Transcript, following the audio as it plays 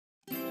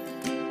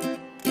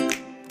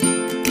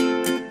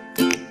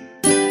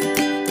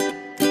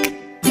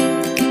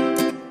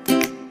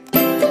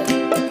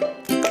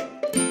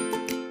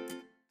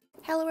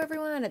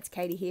it's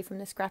Katie here from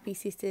the Scrappy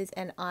Sisters,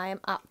 and I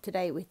am up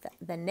today with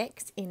the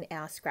next in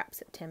our Scrap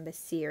September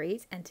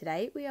series, and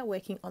today we are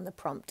working on the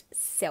prompt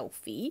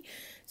Selfie.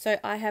 So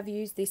I have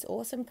used this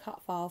awesome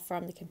cut file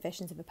from the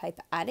Confessions of a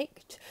Paper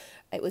Addict.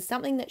 It was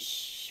something that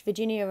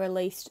Virginia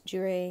released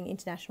during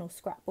International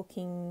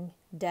Scrapbooking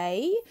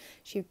Day.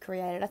 She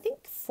created, I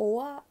think,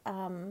 4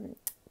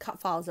 cut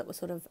files that were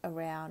sort of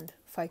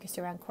focused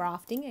around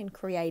crafting and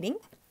creating.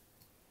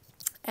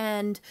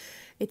 And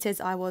it says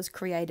I was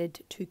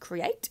created to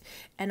create,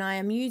 and I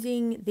am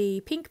using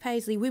the Pink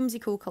Paisley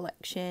Whimsical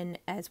collection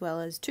as well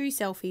as 2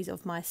 selfies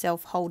of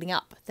myself holding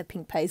up the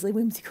Pink Paisley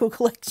Whimsical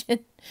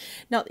collection.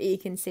 Not that you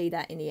can see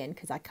that in the end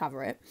because I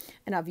cover it,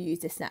 and I've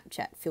used a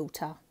Snapchat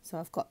filter, so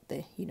I've got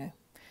the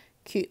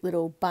cute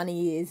little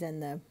bunny ears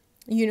and the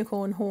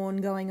unicorn horn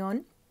going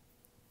on.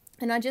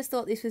 And I just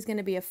thought this was going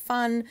to be a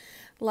fun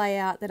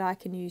layout that I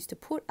can use to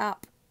put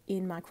up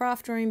in my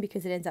craft room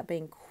because it ends up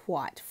being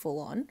quite full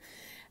on.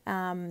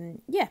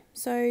 Yeah,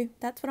 so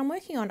that's what I'm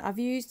working on. I've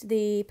used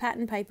the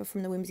pattern paper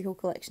from the Whimsical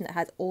collection that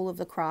has all of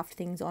the craft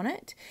things on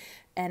it,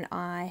 and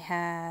I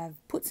have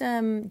put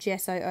some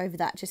gesso over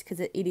that just because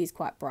it is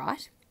quite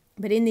bright.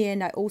 But in the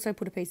end I also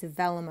put a piece of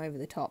vellum over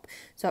the top,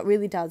 so it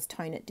really does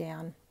tone it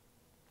down,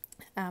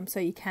 so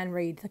you can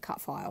read the cut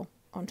file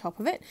on top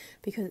of it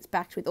because it's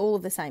backed with all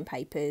of the same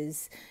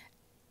papers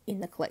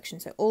in the collection,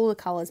 so all the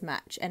colours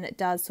match, and it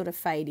does sort of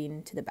fade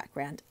into the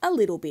background a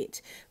little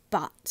bit,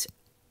 but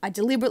I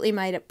deliberately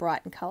made it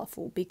bright and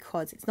colourful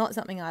because it's not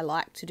something I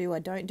like to do. I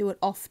don't do it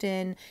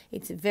often.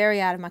 It's very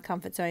out of my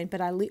comfort zone,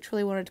 but I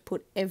literally wanted to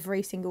put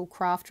every single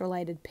craft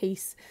related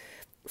piece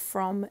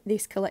from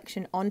this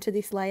collection onto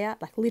this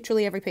layout, like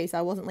literally every piece. I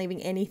wasn't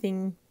leaving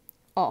anything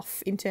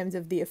off in terms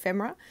of the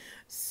ephemera,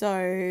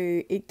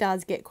 so it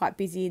does get quite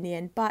busy in the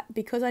end, but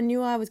because I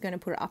knew I was going to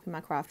put it up in my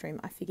craft room,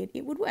 I figured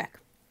it would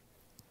work.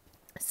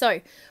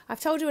 So I've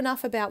told you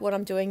enough about what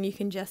I'm doing. You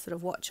can just sort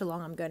of watch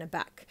along. I'm going to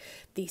back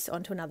this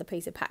onto another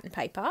piece of pattern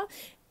paper,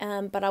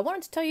 but I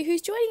wanted to tell you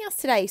who's joining us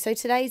today. So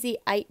today's the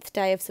 8th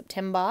day of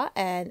September,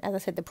 and as I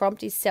said, the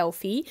prompt is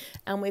Selfie,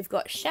 and we've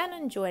got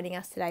Shannon joining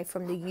us today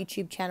from the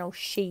YouTube channel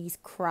She's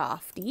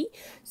Crafty.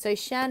 So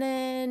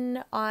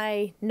Shannon,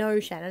 I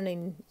know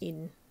Shannon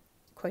in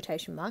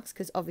quotation marks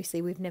because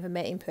obviously we've never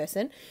met in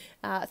person,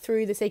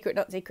 through the Secret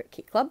Not Secret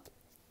Kit Club.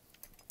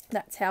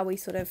 That's how we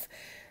sort of,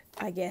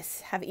 I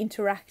guess, have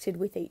interacted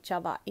with each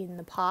other in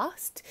the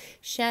past.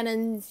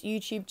 Shannon's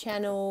YouTube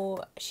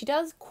channel, she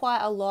does quite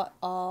a lot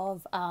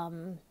of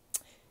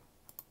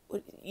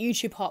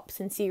YouTube hops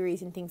and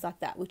series and things like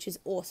that, which is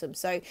awesome.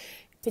 So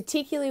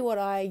particularly what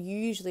I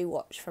usually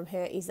watch from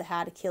her is the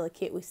How to Kill a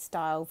Kit with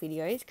Style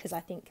videos, because I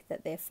think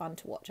that they're fun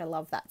to watch. I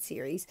love that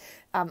series.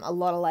 A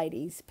lot of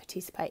ladies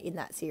participate in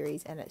that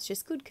series, and it's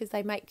just good because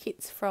they make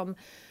kits from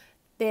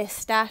their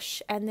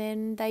stash and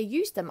then they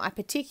use them. I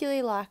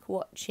particularly like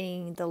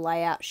watching the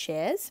layout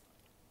shares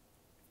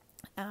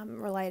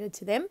related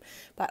to them,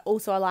 but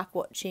also I like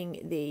watching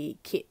the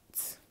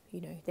kits,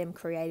 them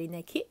creating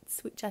their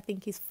kits, which I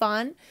think is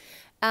fun.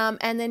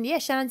 And then yeah,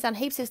 Shannon's done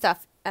heaps of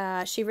stuff.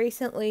 She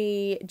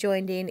recently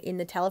joined in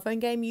the telephone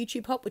game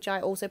YouTube Hop, which I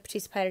also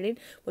participated in.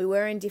 We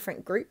were in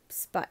different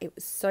groups, but it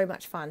was so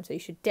much fun, so you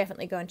should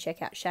definitely go and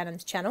check out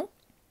Shannon's channel.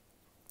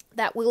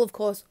 That will, of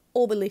course,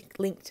 all be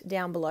linked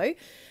down below.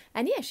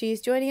 And yeah, she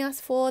is joining us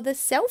for the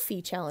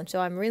selfie challenge. So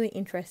I'm really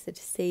interested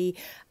to see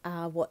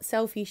what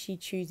selfie she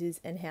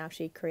chooses and how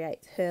she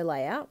creates her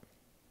layout.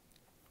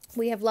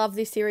 We have loved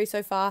this series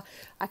so far.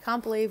 I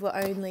can't believe we're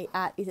only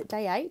at, is it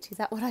day 8? Is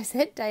that what I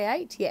said? Day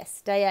 8?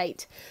 Yes, day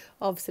 8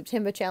 of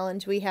September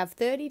challenge. We have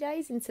 30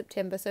 days in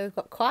September, so we've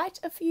got quite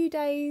a few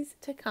days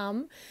to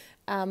come.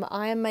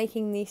 I am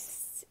making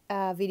this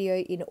video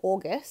in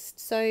August,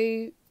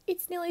 so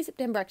it's nearly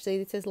September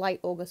actually. This is late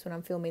August when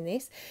I'm filming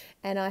this,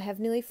 and I have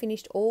nearly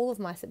finished all of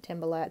my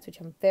September layouts, which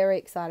I'm very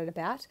excited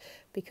about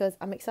because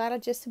I'm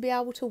excited just to be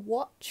able to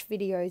watch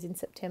videos in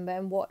September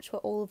and watch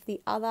what all of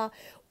the other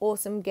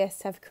awesome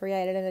guests have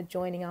created and are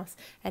joining us,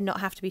 and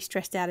not have to be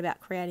stressed out about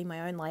creating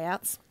my own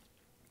layouts,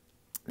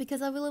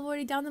 because I will have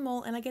already done them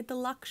all and I get the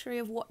luxury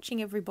of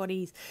watching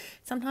everybody's.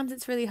 Sometimes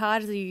it's really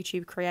hard as a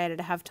YouTube creator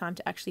to have time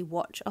to actually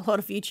watch a lot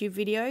of YouTube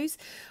videos.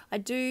 I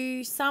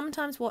do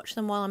sometimes watch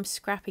them while I'm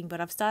scrapping, but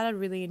I've started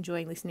really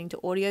enjoying listening to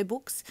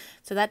audiobooks,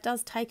 so that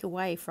does take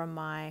away from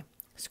my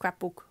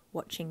scrapbook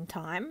watching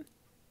time,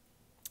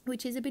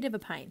 which is a bit of a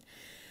pain.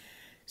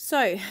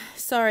 So,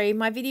 sorry,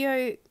 my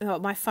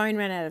phone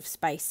ran out of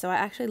space, so I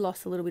actually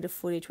lost a little bit of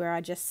footage where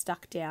I just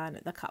stuck down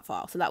the cut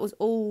file. So that was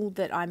all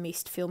that I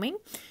missed filming.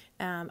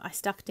 I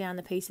stuck down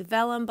the piece of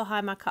vellum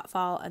behind my cut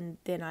file, and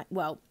then I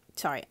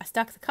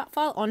stuck the cut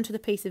file onto the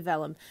piece of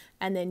vellum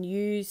and then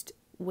used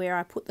where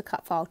I put the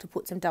cut file to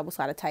put some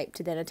double-sided tape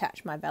to then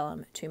attach my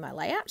vellum to my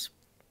layout.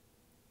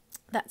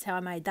 That's how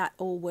I made that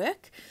all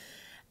work.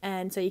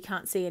 And so you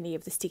can't see any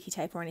of the sticky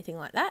tape or anything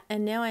like that.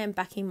 And now I am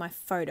backing my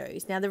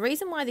photos. Now the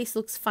reason why this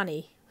looks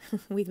funny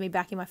with me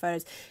backing my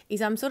photos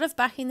is I'm sort of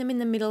backing them in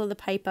the middle of the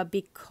paper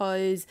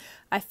because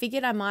I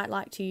figured I might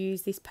like to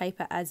use this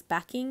paper as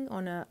backing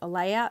on a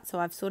layout. So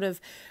I've sort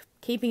of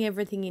keeping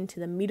everything into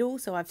the middle,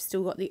 so I've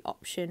still got the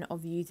option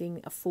of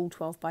using a full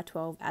 12 by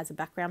 12 as a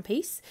background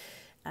piece.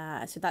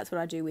 So that's what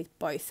I do with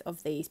both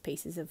of these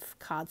pieces of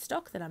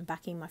cardstock that I'm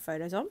backing my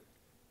photos on.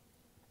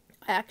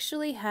 I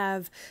actually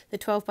have the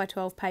 12 by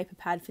 12 paper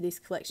pad for this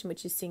collection,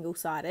 which is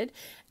single-sided,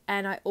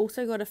 and I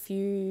also got a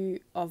few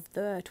of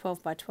the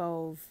 12 by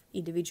 12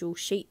 individual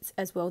sheets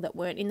as well that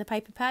weren't in the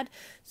paper pad.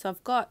 So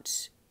I've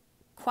got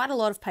quite a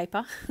lot of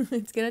paper.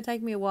 It's going to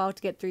take me a while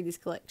to get through this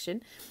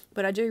collection,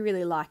 but I do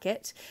really like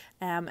it,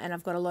 and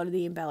I've got a lot of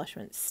the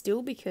embellishments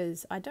still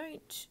because I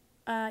don't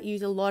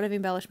use a lot of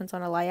embellishments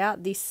on a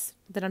layout. This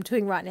that I'm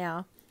doing right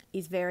now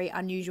is very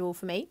unusual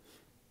for me.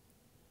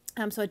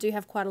 So I do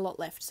have quite a lot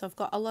left. So I've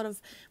got a lot of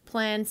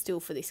plans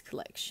still for this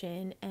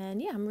collection. And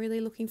yeah, I'm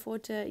really looking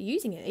forward to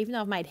using it, even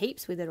though I've made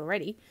heaps with it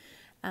already.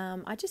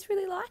 I just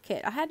really like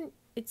it.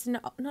 It's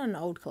not an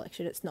old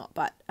collection, it's not,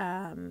 but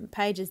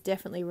Paige has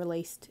definitely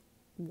released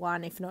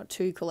one, if not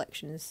two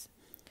collections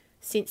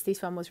since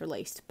this one was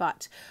released.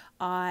 But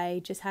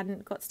I just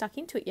hadn't got stuck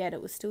into it yet.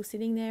 It was still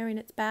sitting there in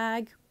its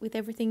bag with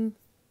everything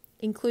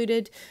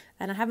included.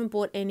 And I haven't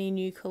bought any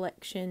new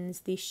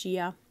collections this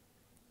year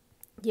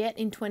yet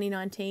in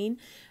 2019,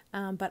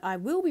 but I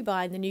will be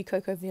buying the new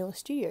Coco Vanilla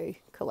Studio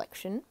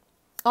collection.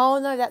 Oh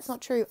no, that's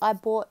not true. I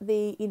bought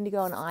the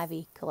Indigo and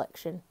Ivy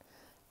collection.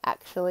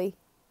 Actually,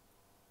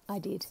 I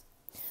did.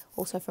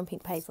 Also from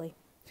Pink Paisley,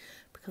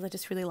 because I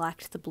just really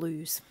liked the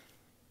blues.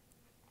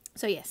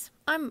 So yes,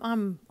 I'm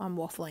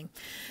waffling.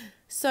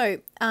 So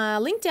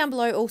link down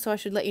below also, I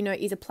should let you know,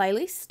 is a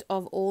playlist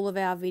of all of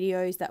our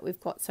videos that we've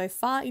got so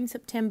far in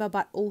September,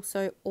 but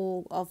also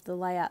all of the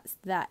layouts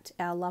that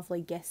our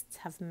lovely guests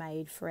have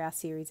made for our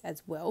series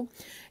as well.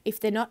 If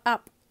they're not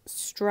up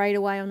straight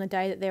away on the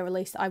day that they're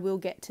released, I will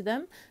get to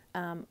them.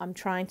 I'm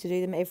trying to do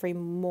them every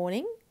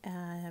morning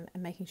and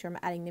making sure I'm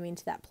adding them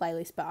into that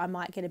playlist, but I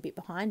might get a bit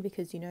behind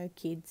because, you know,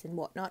 kids and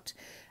whatnot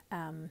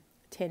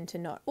tend to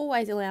not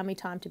always allow me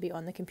time to be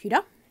on the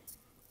computer.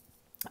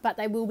 But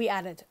they will be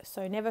added,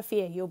 so never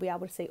fear, you'll be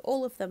able to see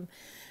all of them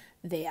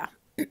there.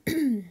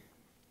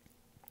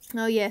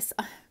 Oh yes,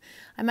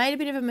 I made a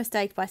bit of a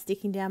mistake by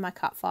sticking down my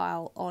cut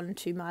file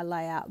onto my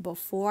layout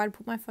before I'd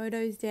put my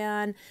photos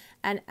down,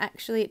 and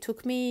actually it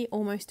took me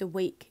almost a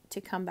week to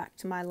come back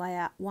to my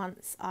layout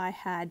once I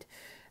had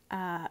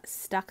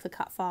stuck the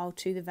cut file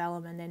to the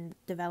vellum and then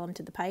the vellum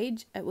to the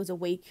page. It was a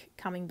week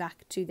coming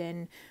back to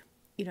then,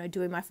 you know,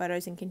 doing my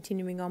photos and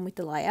continuing on with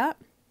the layout.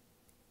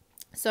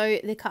 So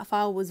the cut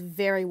file was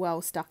very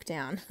well stuck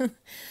down.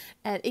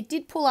 And it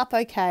did pull up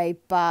okay,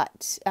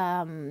 but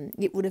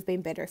it would have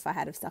been better if I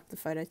had have stuck the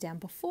photos down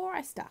before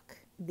I stuck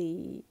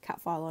the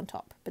cut file on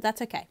top. But that's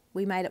okay.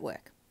 We made it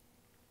work.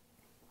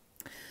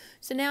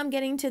 So now I'm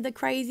getting to the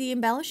crazy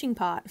embellishing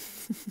part.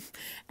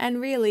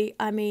 And really,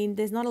 I mean,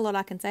 there's not a lot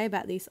I can say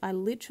about this. I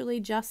literally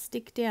just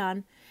stick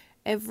down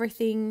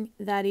everything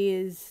that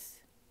is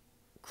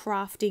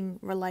crafting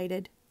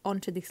related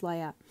onto this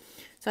layout.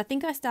 So I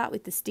think I start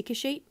with the sticker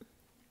sheet,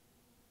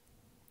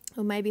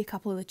 or maybe a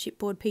couple of the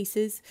chipboard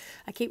pieces.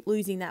 I keep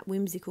losing that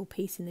whimsical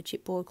piece in the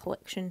chipboard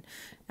collection.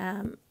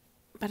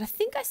 But I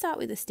think I start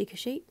with the sticker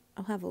sheet.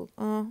 I'll have a...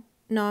 Oh,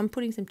 no, I'm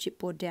putting some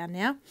chipboard down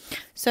now.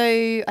 So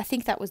I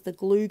think that was the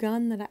glue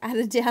gun that I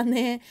added down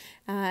there.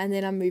 And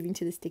then I'm moving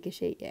to the sticker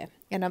sheet, yeah.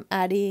 And I'm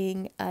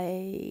adding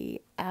a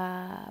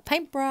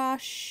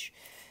paintbrush,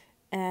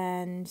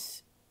 and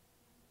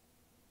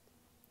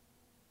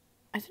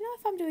I don't know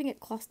if I'm doing it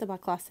cluster by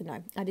cluster.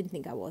 No, I didn't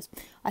think I was.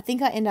 I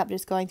think I end up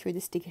just going through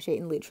the sticker sheet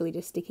and literally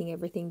just sticking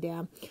everything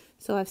down.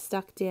 So I've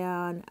stuck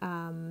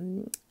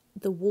down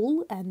the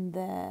wool and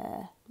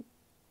the,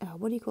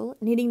 what do you call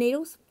it? Knitting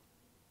needles.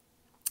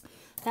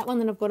 That one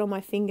that I've got on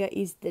my finger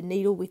is the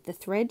needle with the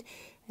thread,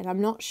 and I'm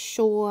not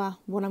sure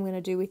what I'm going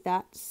to do with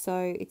that.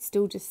 So it's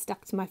still just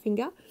stuck to my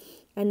finger.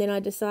 And then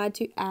I decide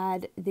to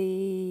add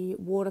the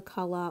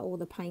watercolor or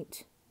the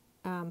paint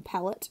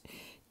palette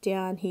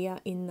down here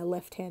in the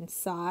left hand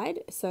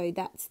side. So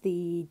that's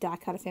the die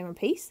cut ephemera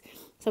piece.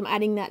 So I'm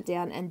adding that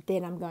down, and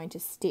then I'm going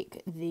to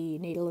stick the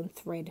needle and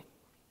thread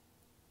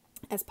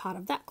as part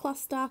of that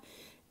cluster.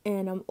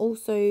 And I'm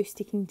also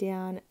sticking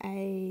down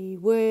a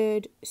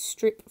word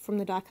strip from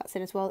the die cut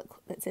set as well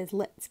that says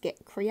 "Let's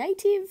Get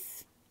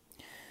Creative."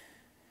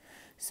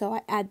 So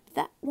I add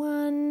that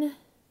one.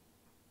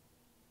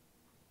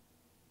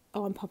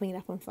 Oh, I'm popping it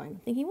up on foam. I'm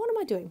thinking, what am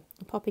I doing?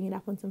 I'm popping it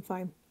up on some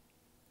foam.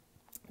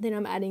 Then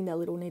I'm adding the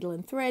little needle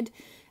and thread,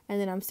 and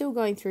then I'm still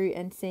going through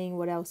and seeing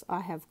what else I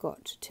have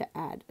got to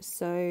add.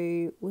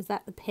 So was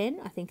that the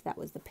pen? I think that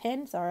was the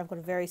pen. Sorry, I've got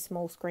a very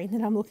small screen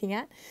that I'm looking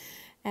at.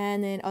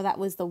 And then, oh, that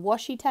was the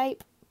washi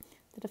tape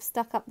that I've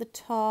stuck up the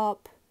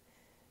top.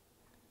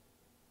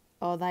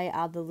 Oh, they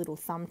are the little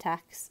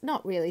thumbtacks.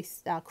 Not really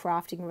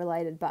crafting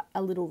related, but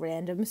a little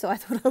random, so I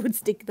thought I would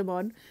stick them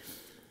on.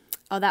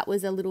 Oh, that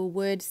was a little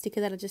word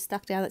sticker that I just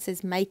stuck down that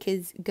says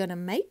 "Maker's Gonna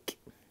Make."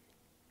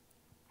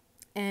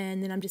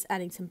 And then I'm just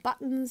adding some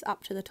buttons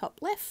up to the top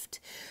left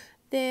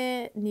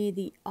there near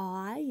the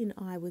I, and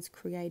I was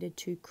created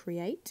to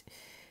create.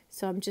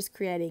 So I'm just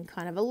creating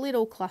kind of a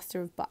little cluster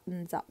of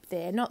buttons up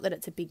there. Not that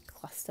it's a big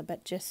cluster,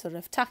 but just sort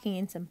of tucking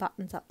in some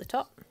buttons up the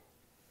top.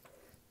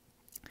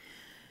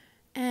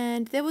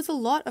 And there was a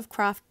lot of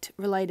craft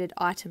related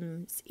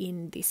items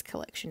in this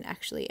collection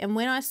actually. And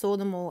when I saw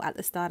them all at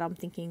the start, I'm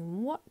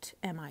thinking, what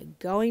am I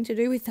going to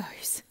do with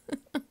those?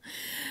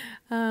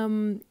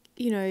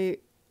 You know,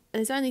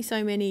 there's only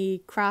so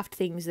many craft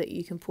things that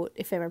you can put,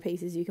 ephemera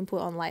pieces you can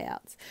put on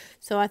layouts.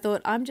 So I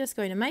thought I'm just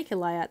going to make a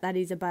layout that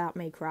is about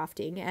me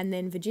crafting. And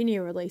then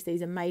Virginia released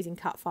these amazing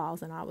cut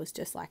files and I was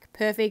just like,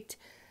 perfect.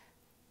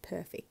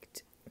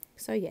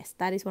 So yes,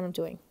 that is what I'm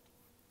doing.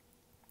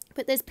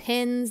 But there's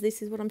pens,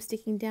 this is what I'm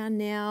sticking down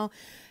now.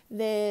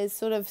 There's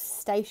sort of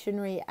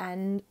stationery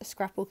and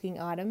scrapbooking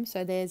items.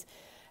 So there's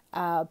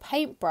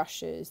paint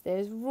brushes,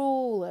 there's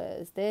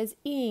rulers, there's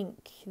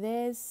ink,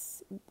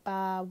 there's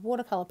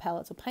watercolor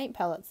palettes or paint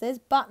palettes, there's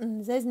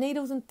buttons, there's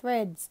needles and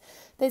threads,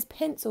 there's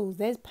pencils,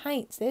 there's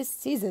paints, there's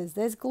scissors,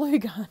 there's glue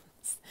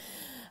guns.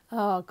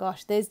 Oh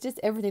gosh, there's just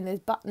everything.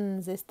 There's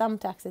buttons, there's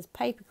thumbtacks, there's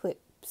paper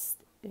clips,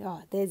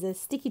 there's a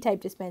sticky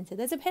tape dispenser,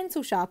 there's a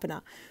pencil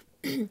sharpener.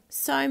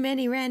 So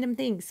many random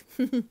things.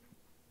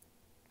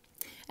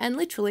 And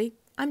literally,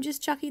 I'm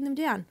just chucking them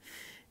down.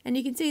 And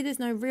you can see there's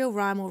no real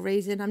rhyme or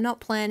reason. I'm not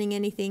planning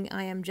anything.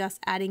 I am just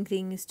adding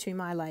things to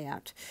my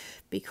layout.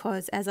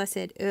 Because as I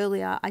said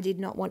earlier, I did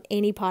not want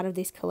any part of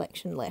this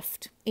collection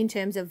left in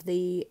terms of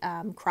the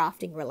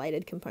crafting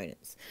related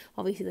components.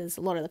 Obviously, there's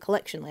a lot of the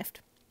collection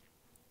left,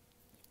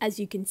 as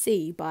you can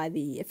see by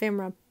the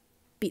ephemera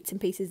bits and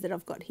pieces that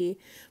I've got here.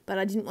 But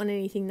I didn't want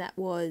anything that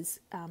was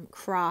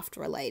craft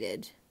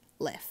related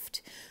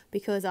left,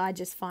 because I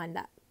just find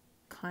that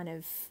kind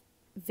of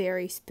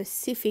very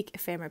specific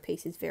ephemera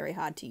pieces very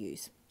hard to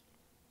use.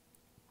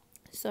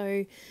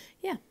 So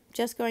yeah,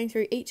 just going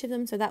through each of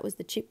them. So that was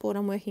the chipboard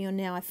I'm working on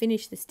now. I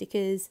finished the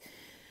stickers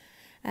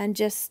and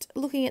just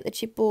looking at the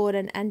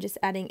chipboard and just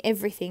adding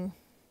everything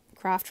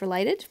craft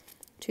related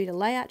to the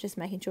layout, just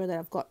making sure that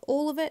I've got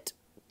all of it,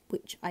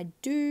 which I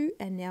do.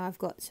 And now I've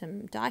got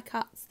some die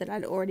cuts that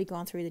I'd already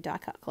gone through the die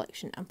cut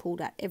collection and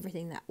pulled out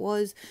everything that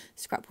was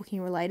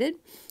scrapbooking related.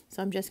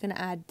 So I'm just going to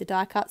add the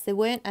die cuts. There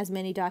weren't as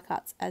many die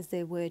cuts as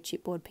there were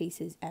chipboard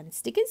pieces and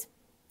stickers,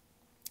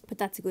 but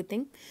that's a good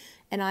thing.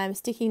 And I am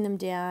sticking them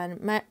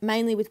down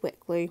mainly with wet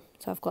glue.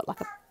 So I've got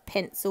like a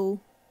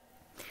pencil.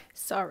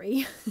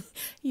 Sorry,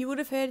 you would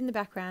have heard in the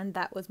background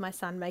that was my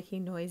son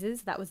making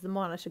noises. That was the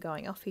monitor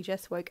going off. He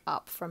just woke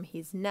up from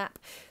his nap.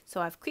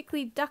 So I've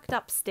quickly ducked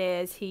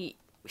upstairs. He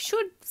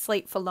should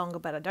sleep for longer,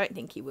 but I don't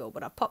think he will.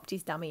 But I popped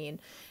his dummy in.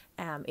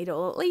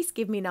 It'll at least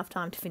give me enough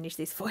time to finish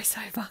this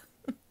voiceover.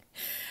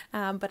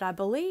 But I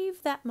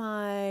believe that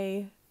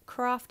my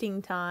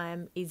crafting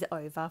time is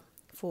over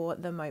for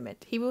the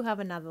moment. He will have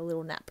another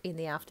little nap in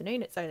the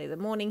afternoon. It's only the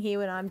morning here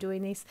when I'm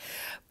doing this.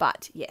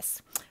 But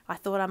yes, I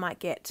thought I might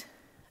get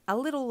a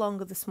little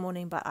longer this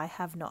morning, but I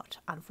have not,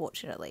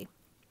 unfortunately.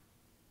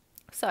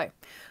 So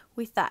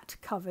with that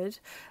covered,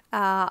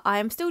 I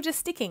am still just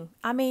sticking.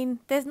 I mean,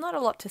 there's not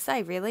a lot to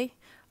say really.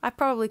 I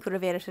probably could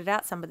have edited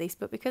out some of this,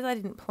 but because I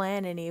didn't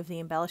plan any of the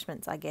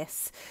embellishments, I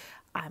guess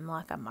I'm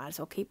like, I might as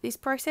well keep this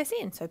process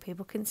in so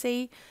people can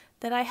see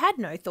that I had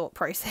no thought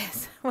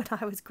process when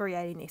I was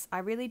creating this. I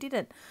really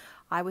didn't.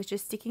 I was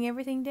just sticking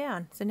everything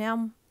down. So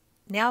now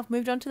I've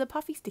moved on to the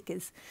puffy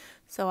stickers.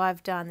 So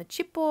I've done the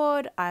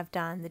chipboard, I've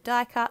done the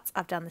die cuts,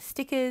 I've done the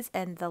stickers,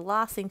 and the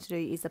last thing to do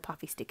is the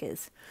puffy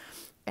stickers.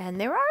 And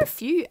there are a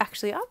few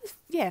actually. I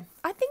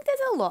think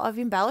there's a lot of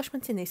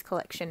embellishments in this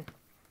collection.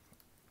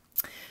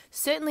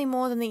 Certainly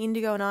more than the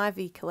Indigo and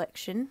Ivy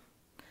collection,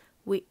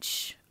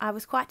 which I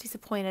was quite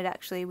disappointed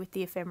actually with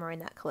the ephemera in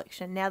that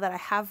collection. Now that I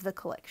have the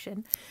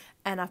collection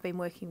and I've been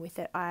working with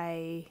it,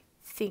 I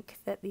think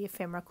that the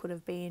ephemera could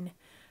have been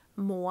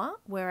more,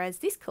 whereas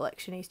this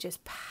collection is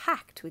just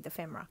packed with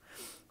ephemera.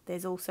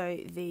 There's also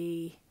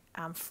the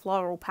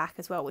floral pack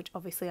as well, which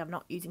obviously I'm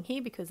not using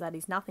here because that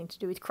is nothing to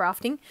do with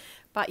crafting.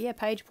 But yeah,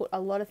 Paige put a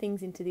lot of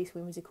things into this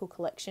whimsical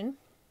collection.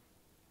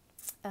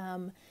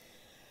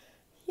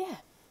 Yeah,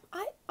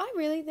 I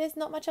really, there's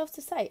not much else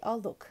to say. Oh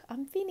look,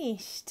 I'm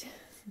finished.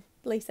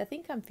 At least I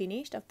think I'm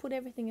finished. I've put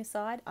everything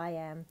aside. I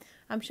am.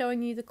 I'm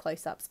showing you the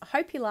close-ups. I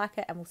hope you like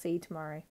it and we'll see you tomorrow.